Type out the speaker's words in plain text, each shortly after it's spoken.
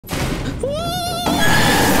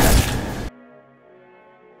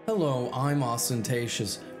Hello, I'm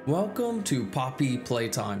Austentatious. Welcome to Poppy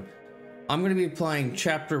Playtime. I'm going to be playing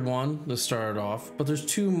Chapter 1 to start it off, but there's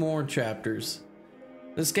 2 more chapters.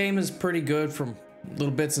 This game is pretty good from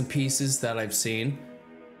little bits and pieces that I've seen.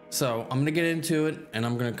 So I'm going to get into it and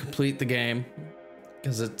I'm going to complete the game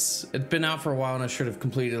because it's been out for a while and I should have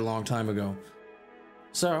completed it a long time ago.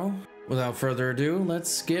 So without further ado,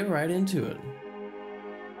 let's get right into it.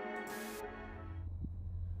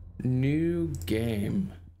 New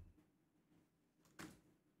game.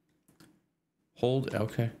 Hold,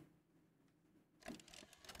 okay.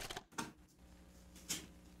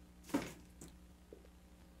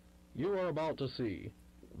 You are about to see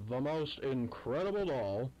the most incredible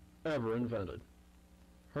doll ever invented.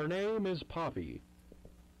 Her name is Poppy,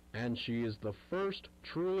 and she is the first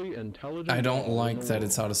truly intelligent I don't doll like in the that world.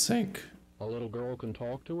 it's out of sync. A little girl can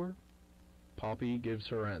talk to her. Poppy gives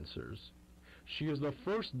her answers. She is the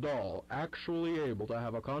first doll actually able to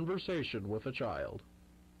have a conversation with a child.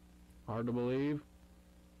 Hard to believe?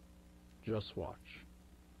 Just watch.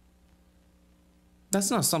 That's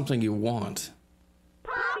not something you want.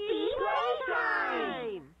 Poppy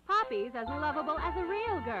Playtime! Poppy's as lovable as a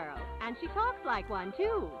real girl, and she talks like one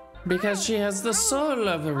too. Because she has the soul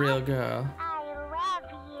of a real girl. I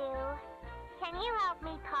love you. Can you help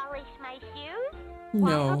me polish my shoes?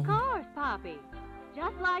 Well, of No. course, Poppy.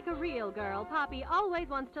 Just like a real girl, Poppy always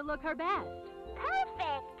wants to look her best.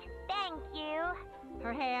 Perfect. Thank you.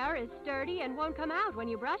 Her hair is sturdy and won't come out when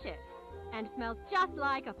you brush it, and smells just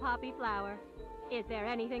like a poppy flower. Is there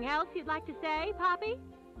anything else you'd like to say, Poppy?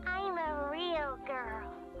 I'm a real girl.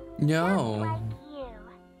 No. Just like you.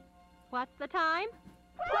 What's the time?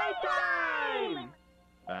 Playtime!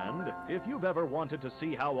 And if you've ever wanted to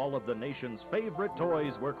see how all of the nation's favorite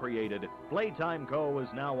toys were created, Playtime Co. is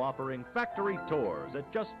now offering factory tours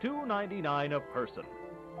at just $2.99 a person.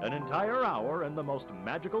 An entire hour in the most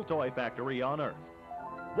magical toy factory on Earth.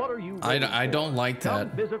 What are you waiting I for? don't like Come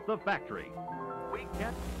that. visit the factory. We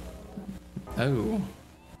can't... Oh.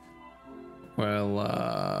 Well,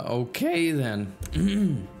 okay then.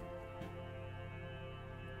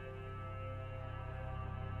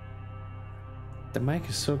 The mic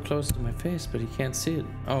is so close to my face, but you can't see it.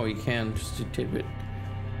 Oh, you can, just to tip it.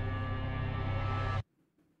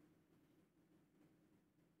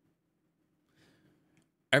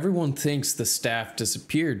 Everyone thinks the staff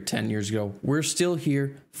disappeared 10 years ago. We're still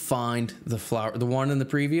here. Find the flower. The one in the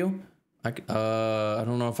preview? I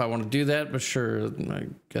don't know if I want to do that, but sure. I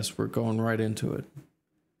guess we're going right into it.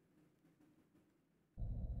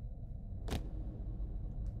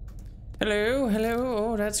 Hello, hello.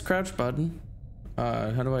 Oh, that's crouch button.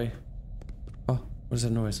 How do I? Oh, what is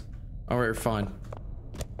that noise? All right, fine.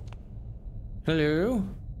 Hello?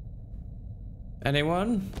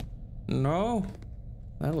 Anyone? No?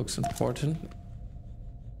 That looks important.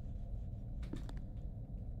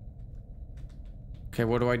 Okay,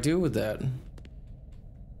 what do I do with that?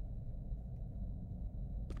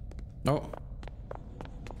 Oh.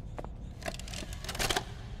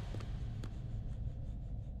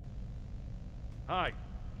 Hi,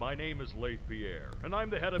 my name is Leith Pierre, and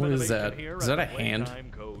I'm the head of What is innovation that? here Is at that the a hand?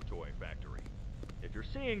 Playtime Co. Toy Factory. If you're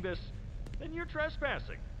seeing this, then you're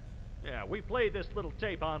trespassing. Yeah, we play this little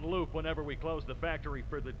tape on loop whenever we close the factory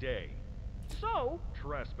for the day. So,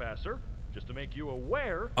 trespasser, just to make you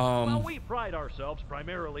aware, while we pride ourselves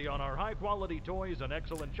primarily on our high-quality toys and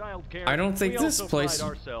excellent child care, I don't think we this also place pride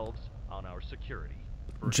ourselves on our security.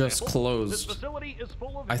 For just example, closed. This facility is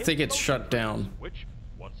full of I think hidden it's motion shut down. triggers, which,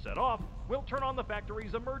 once set off, will turn on the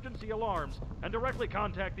factory's emergency alarms and directly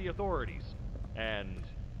contact the authorities. And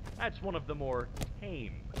that's one of the more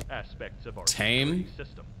tame aspects of our security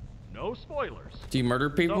system. No spoilers. Do you murder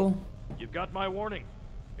people? So, you've got my warning.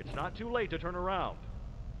 It's not too late to turn around.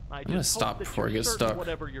 I gonna just stop hope that before I you're get certain stuck.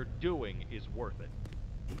 whatever you're doing is worth it.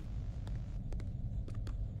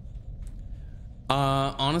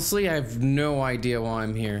 Honestly, I have no idea why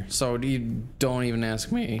I'm here, so you don't even ask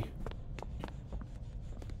me.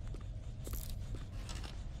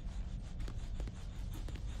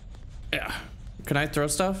 Yeah. Can I throw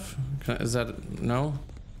stuff? Is that... no?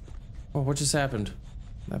 Oh, what just happened?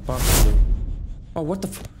 That box... Oh, what the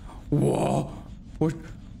f... Whoa!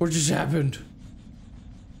 What just happened?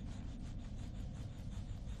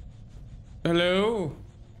 Hello?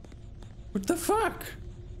 What the fuck?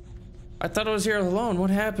 I thought I was here alone. What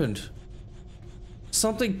happened?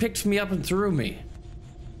 Something picked me up and threw me.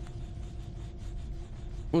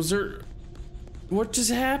 Was there... What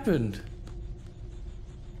just happened?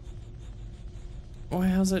 Why,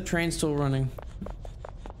 how's that train still running?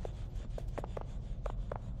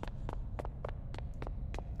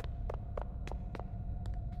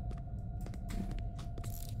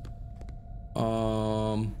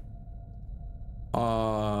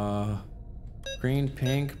 Green,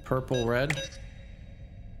 pink, purple, red.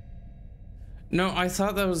 No, I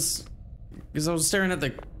thought that was because I was staring at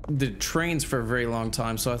the trains for a very long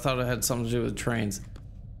time, so I thought it had something to do with trains.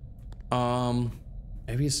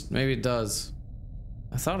 Maybe it does.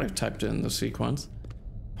 I thought I typed it in the sequence.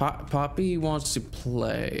 Poppy wants to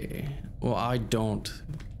play. Well, I don't.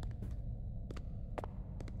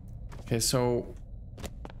 Okay, so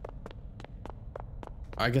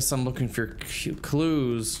I guess I'm looking for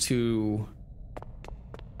clues to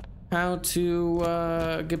how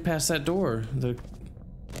to get past that door. The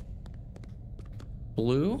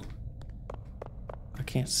blue? I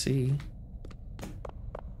can't see.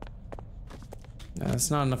 That's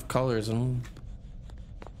not enough colors.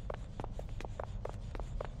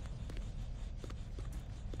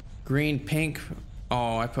 Green, pink.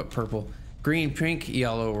 Oh, I put purple. Green, pink,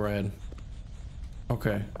 yellow, red.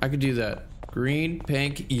 Okay, I could do that. Green,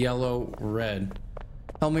 pink, yellow, red.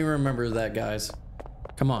 Help me remember that, guys.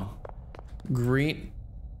 Come on. Green.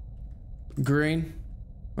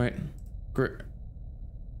 Wait.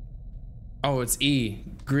 Oh, it's E.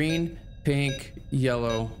 Green, pink,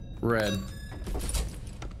 yellow, red.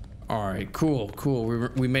 All right, cool.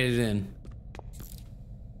 We made it in.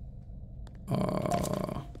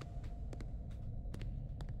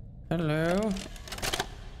 Hello.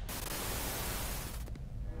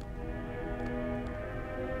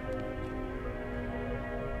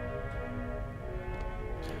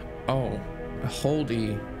 Oh, hold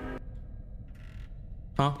E.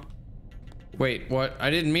 Huh? Wait, what? I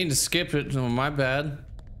didn't mean to skip it. No, my bad.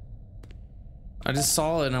 I just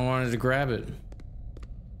saw it and I wanted to grab it.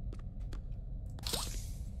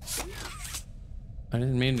 I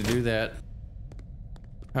didn't mean to do that.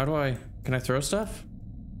 How do I... Can I throw stuff?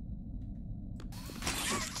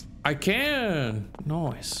 I can!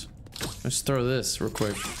 Nice. Let's throw this real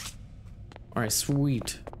quick. Alright,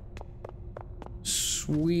 sweet.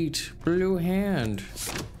 Sweet blue hand.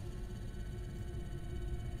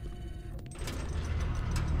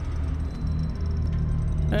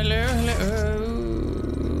 Hello, hello.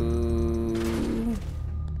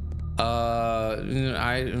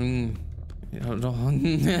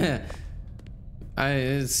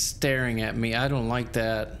 It's staring at me. I don't like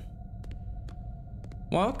that.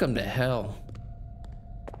 Welcome to hell.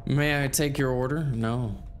 May I take your order?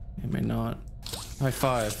 No, it may not. High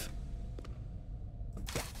five.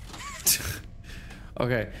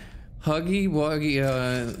 Okay. Huggy Wuggy,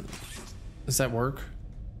 does that work?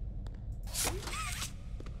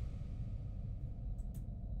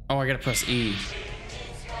 Oh, I gotta press E.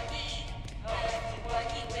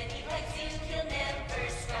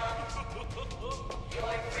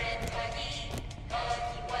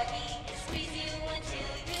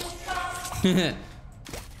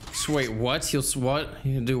 So wait, what? He'll what?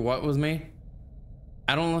 He'll do what with me?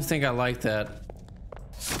 I don't think I like that.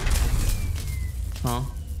 Huh?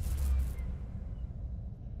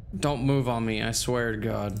 Don't move on me, I swear to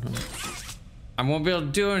God. I won't be able to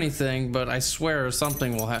do anything, but I swear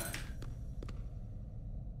something will happen.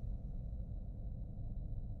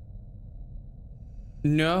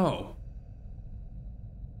 No.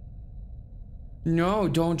 No,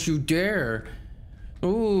 don't you dare.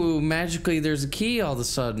 Ooh, magically there's a key all of a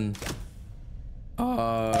sudden.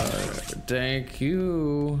 Thank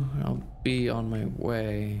you. I'll be on my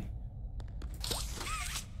way.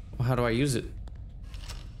 Well, how do I use it?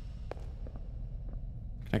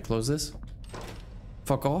 Can I close this?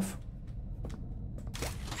 Fuck off.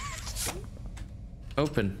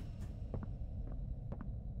 Open.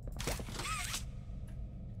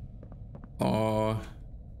 Oh,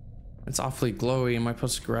 it's awfully glowy. Am I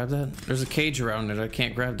supposed to grab that? There's a cage around it. I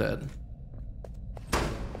can't grab that.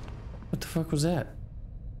 What the fuck was that?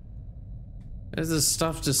 There's this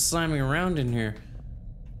stuff just slamming around in here.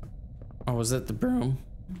 Oh, was that the broom?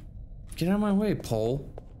 Get out of my way, pole.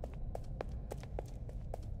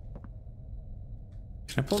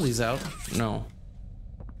 Can I pull these out? No.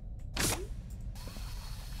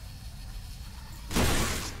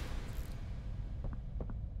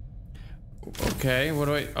 Okay, what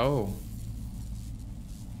do I... Oh.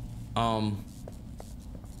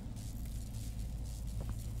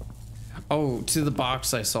 Oh, to the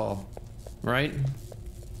box I saw. Right?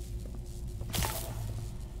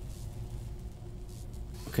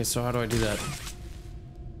 Okay, so how do I do that?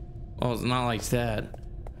 Oh, it's not like that.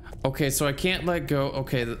 Okay, so I can't let go.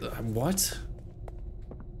 Okay, what?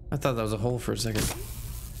 I thought that was a hole for a second.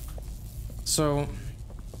 So...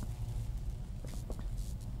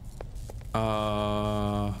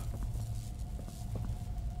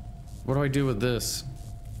 what do I do with this?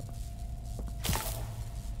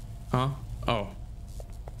 Huh? Oh.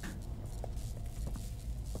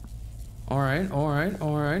 Alright, alright,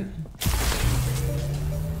 alright.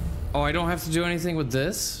 Oh, I don't have to do anything with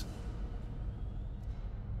this?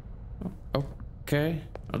 Okay,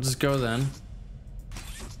 I'll just go then.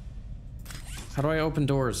 How do I open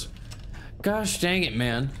doors? Gosh dang it,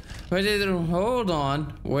 man. Hold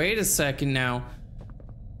on. Wait a second now.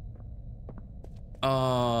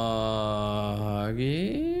 Wuggy?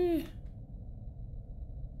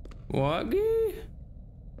 Wuggy?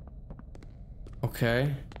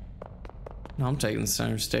 Okay. No, I'm taking the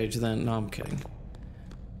center stage then. No, I'm kidding.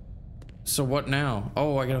 So what now?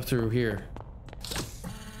 Oh, I got through here.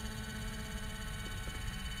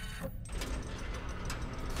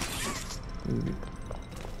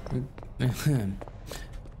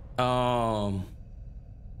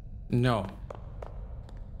 No.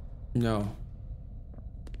 No.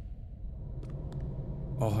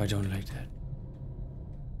 Oh, I don't like that.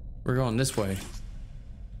 We're going this way.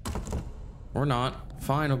 Or not.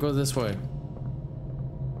 Fine, I'll go this way.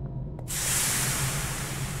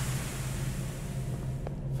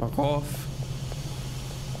 Fuck off.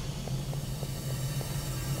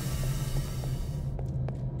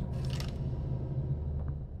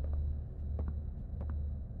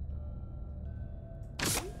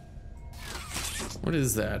 What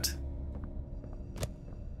is that?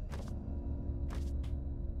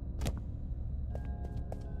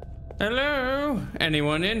 Hello?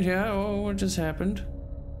 Anyone in here? Oh, what just happened?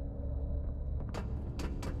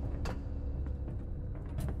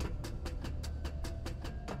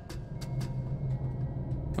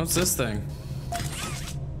 What's this thing?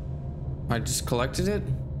 I just collected it?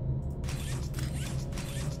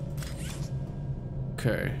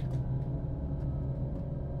 Okay.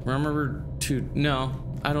 Remember to... No,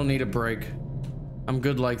 I don't need a break. I'm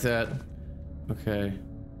good like that. Okay.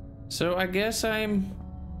 So I guess I'm...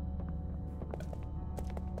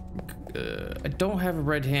 I don't have a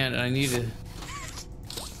red hand and I need to...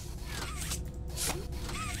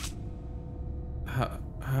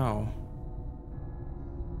 How?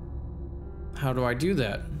 How do I do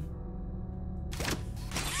that?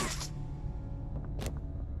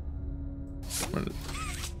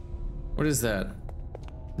 What is that?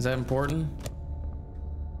 Is that important?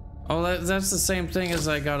 Oh, that's the same thing as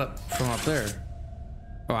I got up from up there.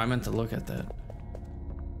 Oh, I meant to look at that.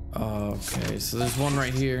 Okay, so there's one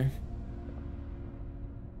right here.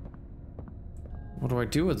 What do I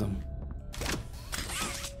do with them?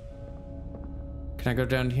 Can I go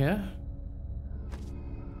down here?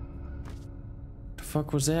 What the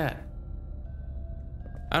fuck was that?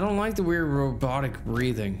 I don't like the weird robotic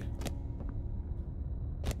breathing.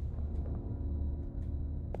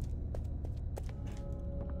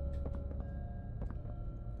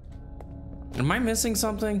 Am I missing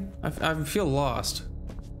something? I feel lost.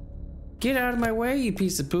 Get out of my way, you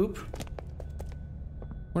piece of poop.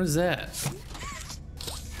 What is that?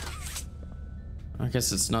 I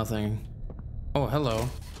guess it's nothing. Oh, hello.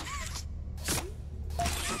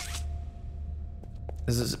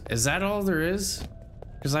 Is that all there is?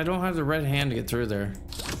 Because I don't have the red hand to get through there.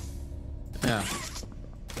 Yeah.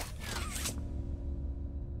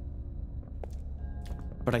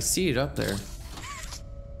 But I see it up there.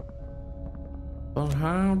 But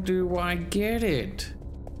how do I get it?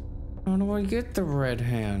 How do I get the red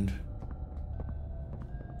hand?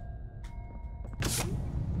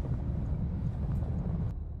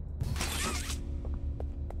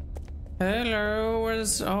 Hello,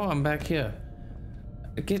 where's... Oh, I'm back here.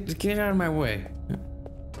 Get out of my way.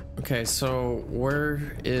 Okay, so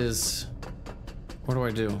where is... What do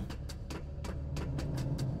I do?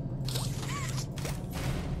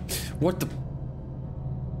 What the...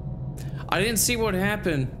 I didn't see what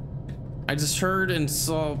happened. I just heard and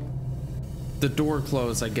saw the door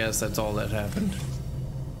close, I guess that's all that happened.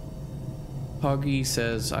 Huggy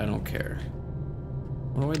says, I don't care.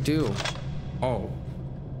 What do I do? Oh.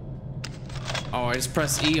 Oh, I just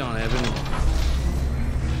press E on it.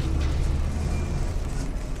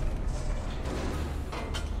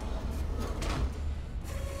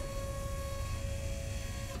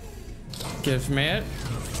 Give me it.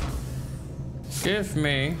 Give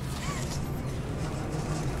me.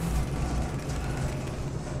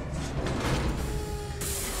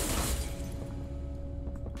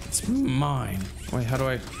 It's mine. Wait, how do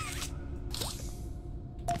I...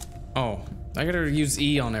 Oh, I gotta use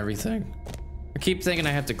E on everything. I keep thinking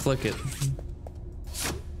I have to click it.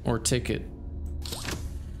 Or tick it.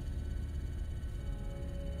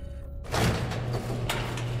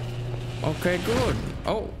 Okay, good.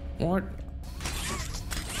 Oh, what?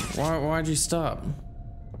 Why'd you stop?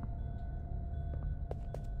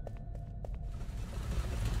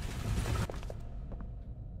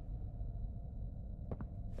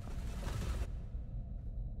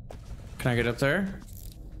 Can I get up there?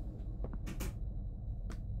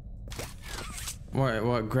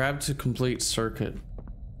 What? Grab to complete circuit.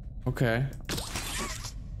 Okay.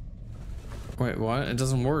 Wait, what? It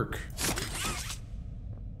doesn't work.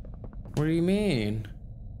 What do you mean?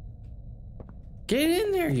 Get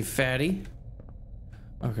in there, you fatty.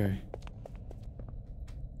 Okay.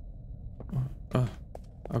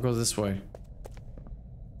 I'll go this way.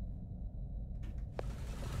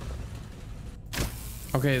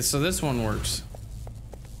 Okay, so this one works.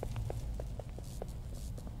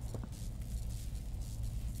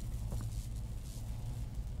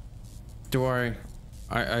 Do I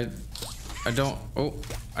don't, oh,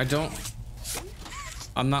 I don't,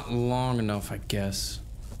 I'm not long enough, I guess.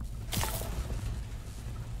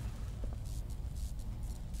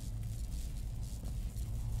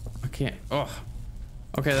 I can't, oh,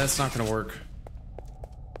 okay, that's not gonna work.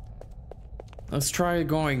 Let's try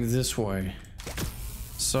going this way.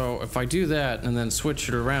 So if I do that and then switch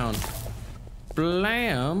it around,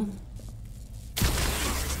 blam.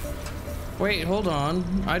 Wait, hold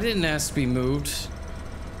on. I didn't ask to be moved.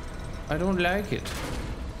 I don't like it.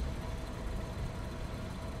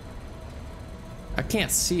 I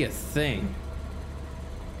can't see a thing.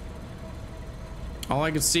 All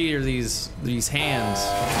I can see are these hands.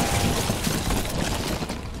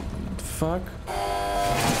 Fuck.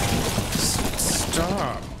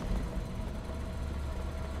 Stop.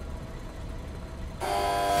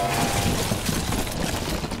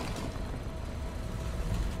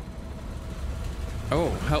 Oh,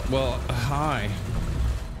 hell, well, hi.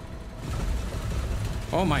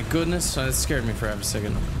 Oh my goodness, that scared me for half a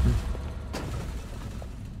second.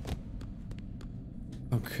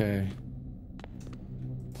 Okay.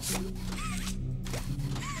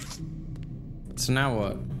 So now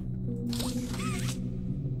what?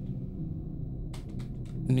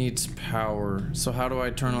 Needs power. So how do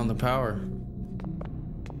I turn on the power?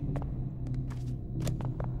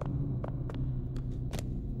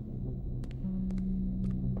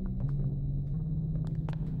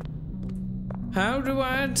 How do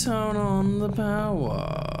I turn on the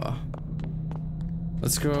power?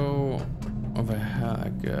 Let's go over here, I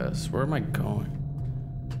guess. Where am I going?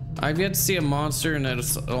 I've yet to see a monster, and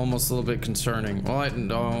that's almost a little bit concerning. Well,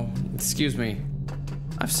 oh, excuse me.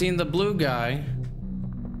 I've seen the blue guy.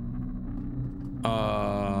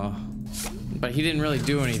 But he didn't really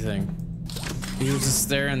do anything. He was just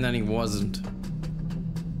there, and then he wasn't.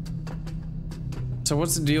 So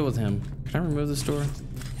what's the deal with him? Can I remove this door?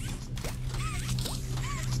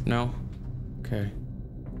 No? Okay.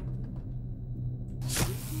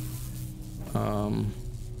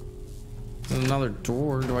 There's another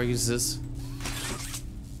door. Do I use this?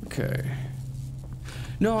 Okay.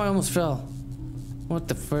 No, I almost fell. What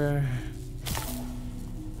the fuck?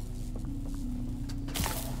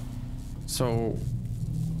 So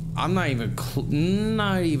I'm not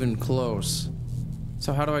even close.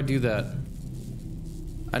 So how do I do that?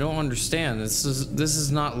 I don't understand. This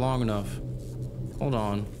is not long enough. Hold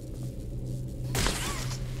on.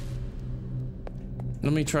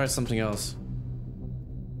 Let me try something else.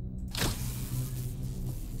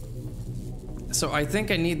 So I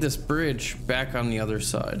think I need this bridge back on the other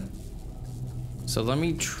side. So let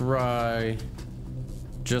me try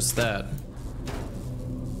just that.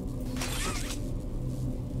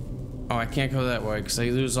 Oh, I can't go that way because I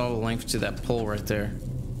lose all the length to that pole right there.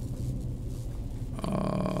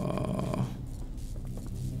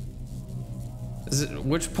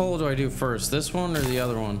 Which pole do I do first? This one or the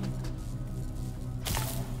other one?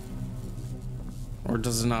 Or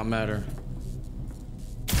does it not matter?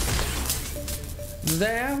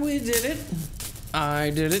 There, we did it. I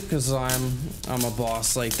did it because I'm a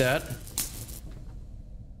boss like that.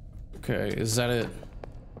 Okay, is that it?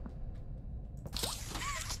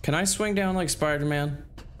 Can I swing down like Spider-Man?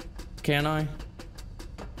 Can I?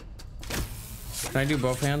 Can I do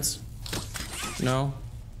both hands? No?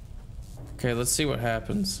 Okay, let's see what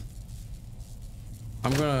happens.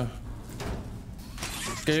 I'm gonna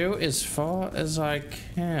go as far as I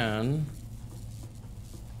can.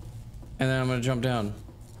 And then I'm gonna jump down.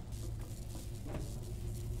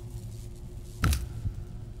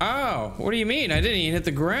 Oh, what do you mean? I didn't even hit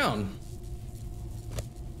the ground.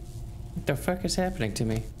 What the fuck is happening to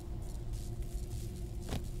me?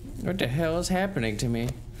 What the hell is happening to me?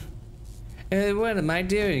 What am I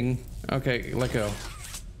doing? Okay, let go.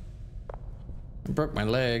 I broke my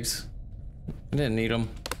legs. I didn't need them.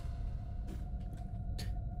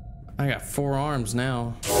 I got 4 arms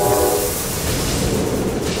now.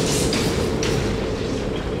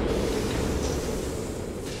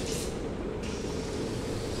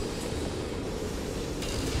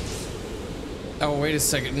 Oh, Oh, wait a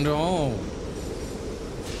second. No.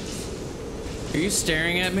 Are you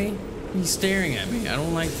staring at me? He's staring at me. I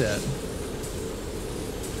don't like that.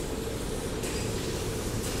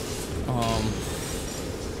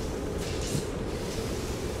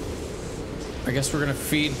 I guess we're gonna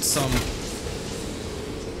feed some.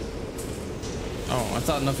 Oh, I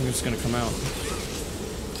thought nothing was gonna come out.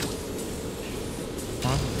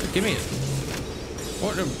 Huh? Give me it.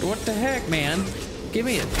 What the heck, man? Give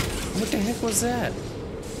me it. What the heck was that?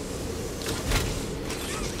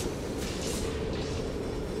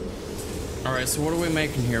 All right, so what are we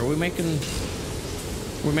making here? We're making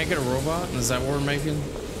a robot? Is that what we're making?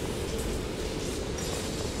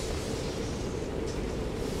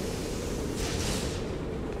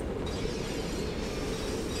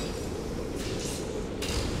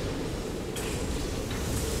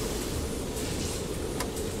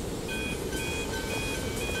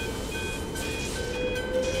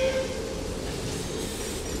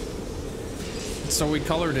 So we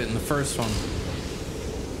colored it in the first one.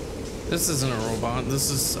 This isn't a robot.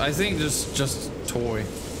 This is, I think, just toy.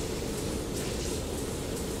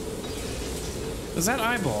 Is that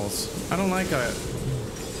eyeballs? I don't like it.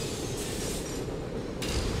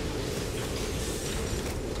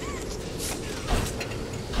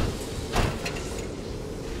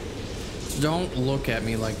 Don't look at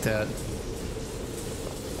me like that.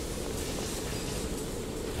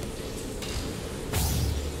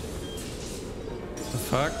 The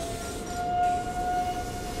fuck?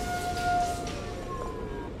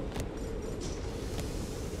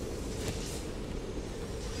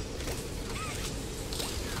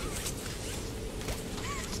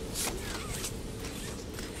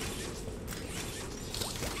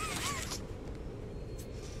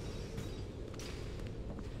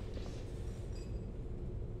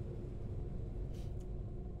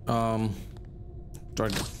 Do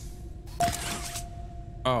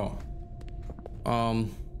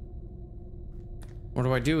what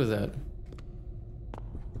do I do with that?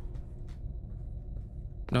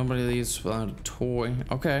 Nobody leaves without a toy.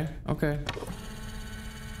 Okay, okay.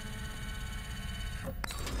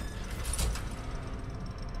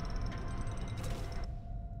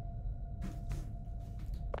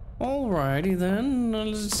 Alrighty then,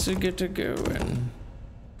 let's get to going.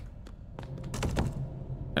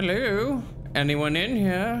 Hello? Anyone in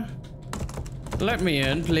here? Let me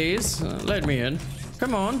in, please. Let me in.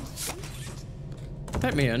 Come on.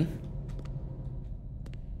 Let me in.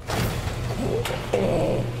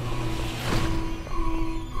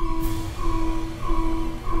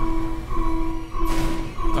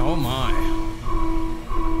 Oh my.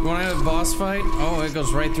 You wanna have a boss fight? Oh, it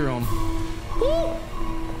goes right through him. Woo!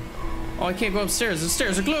 Oh, I can't go upstairs. The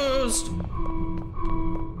stairs are closed.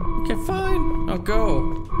 Okay, fine. I'll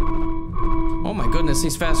go. Oh my goodness,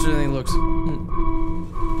 he's faster than he looks.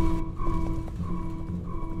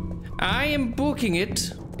 I am booking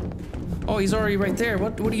it. Oh, he's already right there.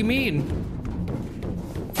 What do you mean?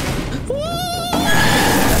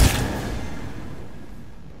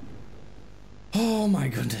 Oh my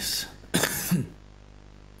goodness.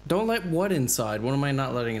 Don't let what inside? What am I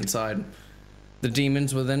not letting inside? The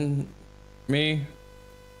demons within me?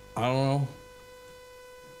 I don't know.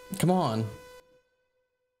 Come on.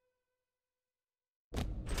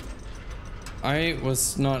 I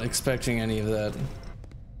was not expecting any of that.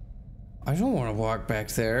 I don't want to walk back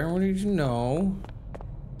there. What did you know?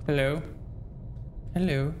 Hello?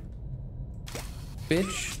 Hello?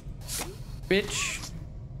 Bitch? Bitch?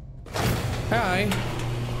 Hi?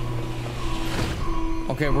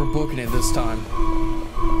 Okay, we're booking it this time.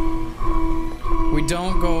 We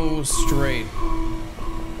don't go straight.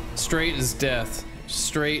 Straight is death.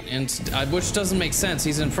 Straight into... which doesn't make sense.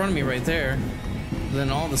 He's in front of me right there.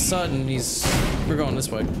 Then all of a sudden, we're going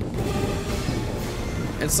this way.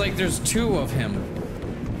 It's like there's two of him.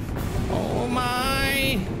 Oh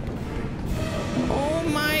my! Oh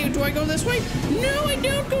my! Do I go this way? No, I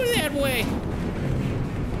don't go that way!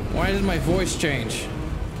 Why did my voice change?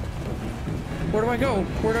 Where do I go?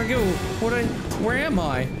 Where do I go? Where am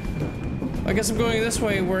I? I guess I'm going this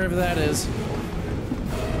way, wherever that is.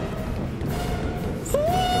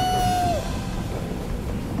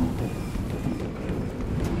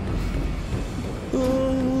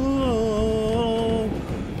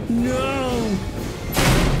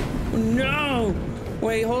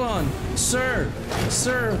 Wait, hold on. Sir!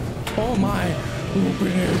 Sir! Oh my! Open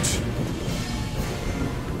it!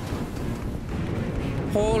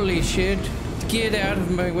 Holy shit. Get out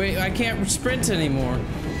of my way. I can't sprint anymore.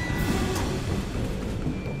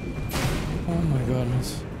 Oh my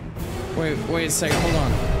goodness. Wait a second. Hold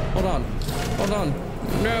on. Hold on. Hold on.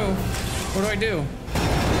 No. What do I do?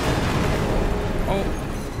 Oh.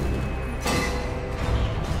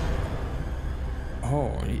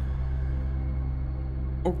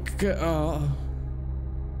 Okay.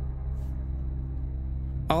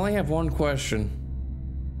 I only have one question.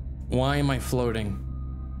 Why am I floating?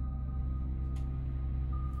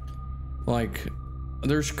 Like,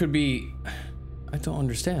 there could be. I don't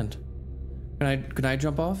understand. Can I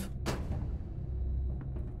jump off?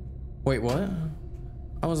 Wait, what?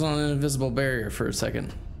 I was on an invisible barrier for a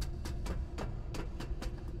second.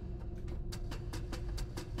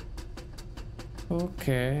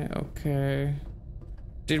 Okay, okay.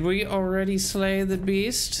 Did we already slay the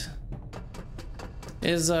beast?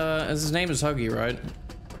 His name is Huggy, right?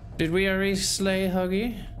 Did we already slay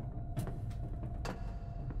Huggy?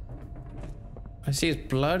 I see his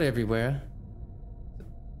blood everywhere.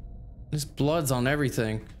 His blood's on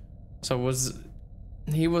everything. So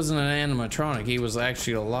he wasn't an animatronic, he was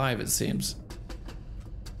actually alive, it seems.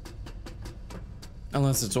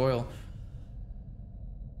 Unless it's oil.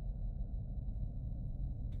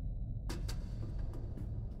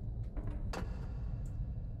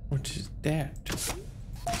 What is that?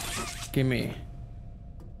 Give me.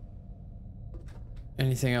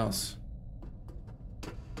 Anything else?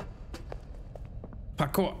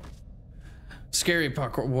 Parkour. Scary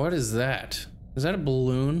parkour. What is that? Is that a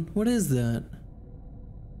balloon? What is that?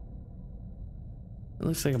 It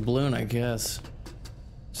looks like a balloon, I guess.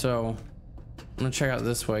 So, I'm gonna check out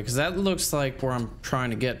this way, because that looks like where I'm trying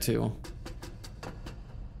to get to.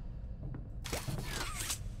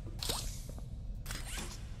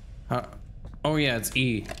 Oh yeah, it's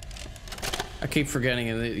E. I keep forgetting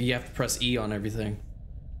it. You have to press E on everything.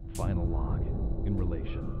 Final log in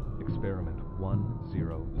relation. Experiment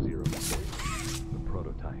 1006. The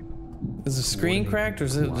prototype. Is the screen cracked, or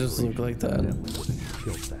does it just look like that?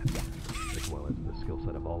 Skill set, as well as the skill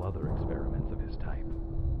set of all other experiments of his type.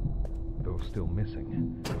 Though still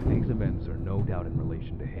missing, these events are no doubt in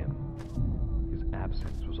relation to him. His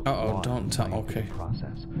absence was a flawed don't tell. Okay.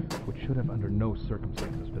 process, which should have under no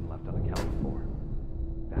circumstances been left unaccounted for.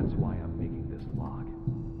 That's why I'm making this log,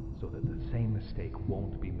 so that the same mistake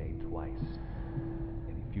won't be made twice.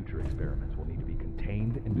 Any future experiments will need to be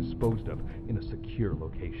contained and disposed of in a secure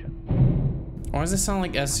location. Why does it sound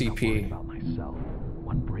like SCP? About myself.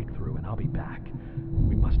 One breakthrough and I'll be back.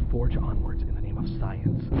 We must forge onwards in the name of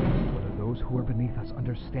science, whether those who are beneath us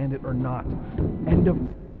understand it or not. End of...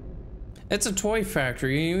 It's a toy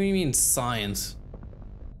factory. You mean science?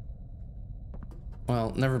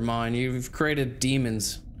 Well, never mind. You've created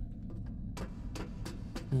demons.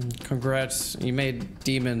 Congrats. You made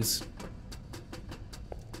demons.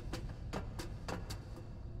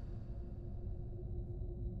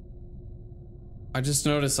 I just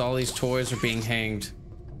noticed all these toys are being hanged.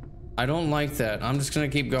 I don't like that. I'm just gonna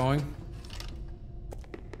keep going.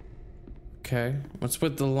 Okay. What's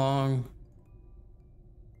with the long...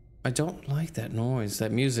 I don't like that noise,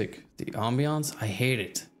 that music, the ambiance. I hate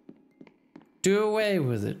it. Do away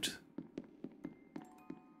with it.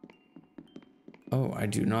 Oh, I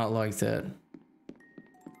do not like that.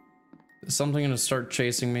 Is something gonna start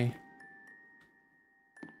chasing me?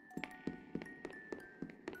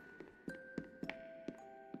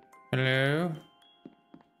 Hello?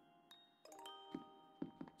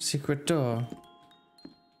 Secret door.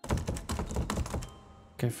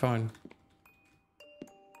 Okay, fine.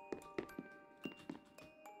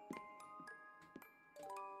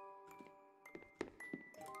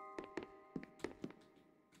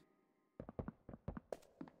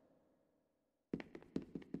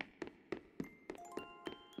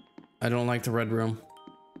 I don't like the red room.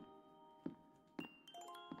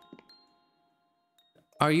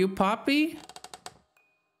 Are you Poppy?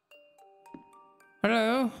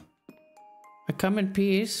 Hello? I come in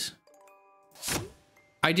peace.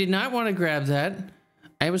 I did not want to grab that.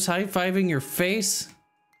 I was high-fiving your face.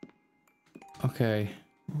 Okay.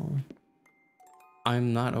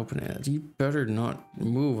 I'm not opening it. You better not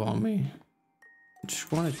move on me. I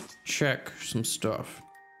just want to check some stuff.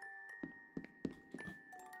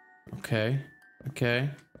 Okay. Okay.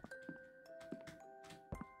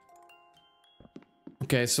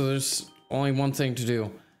 Okay, so there's only one thing to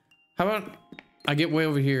do. How about I get way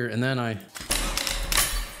over here and then I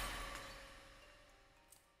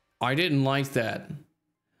didn't like that.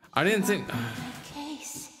 I didn't think...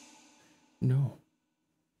 Case. No.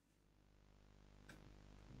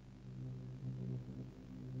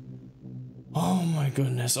 Oh my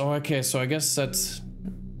goodness. Oh, okay, so I guess that's...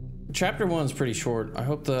 Chapter 1's pretty short. I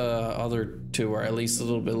hope the other two are at least a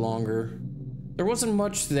little bit longer. There wasn't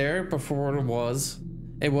much there before it was.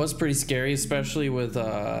 It was pretty scary, especially with,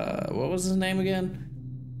 what was his name again?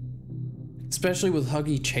 Especially with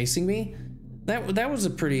Huggy chasing me. That was a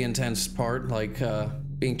pretty intense part, like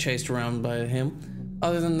being chased around by him.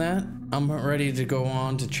 Other than that, I'm ready to go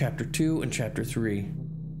on to chapter 2 and chapter 3.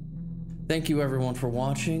 Thank you everyone for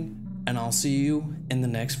watching, and I'll see you in the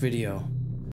next video.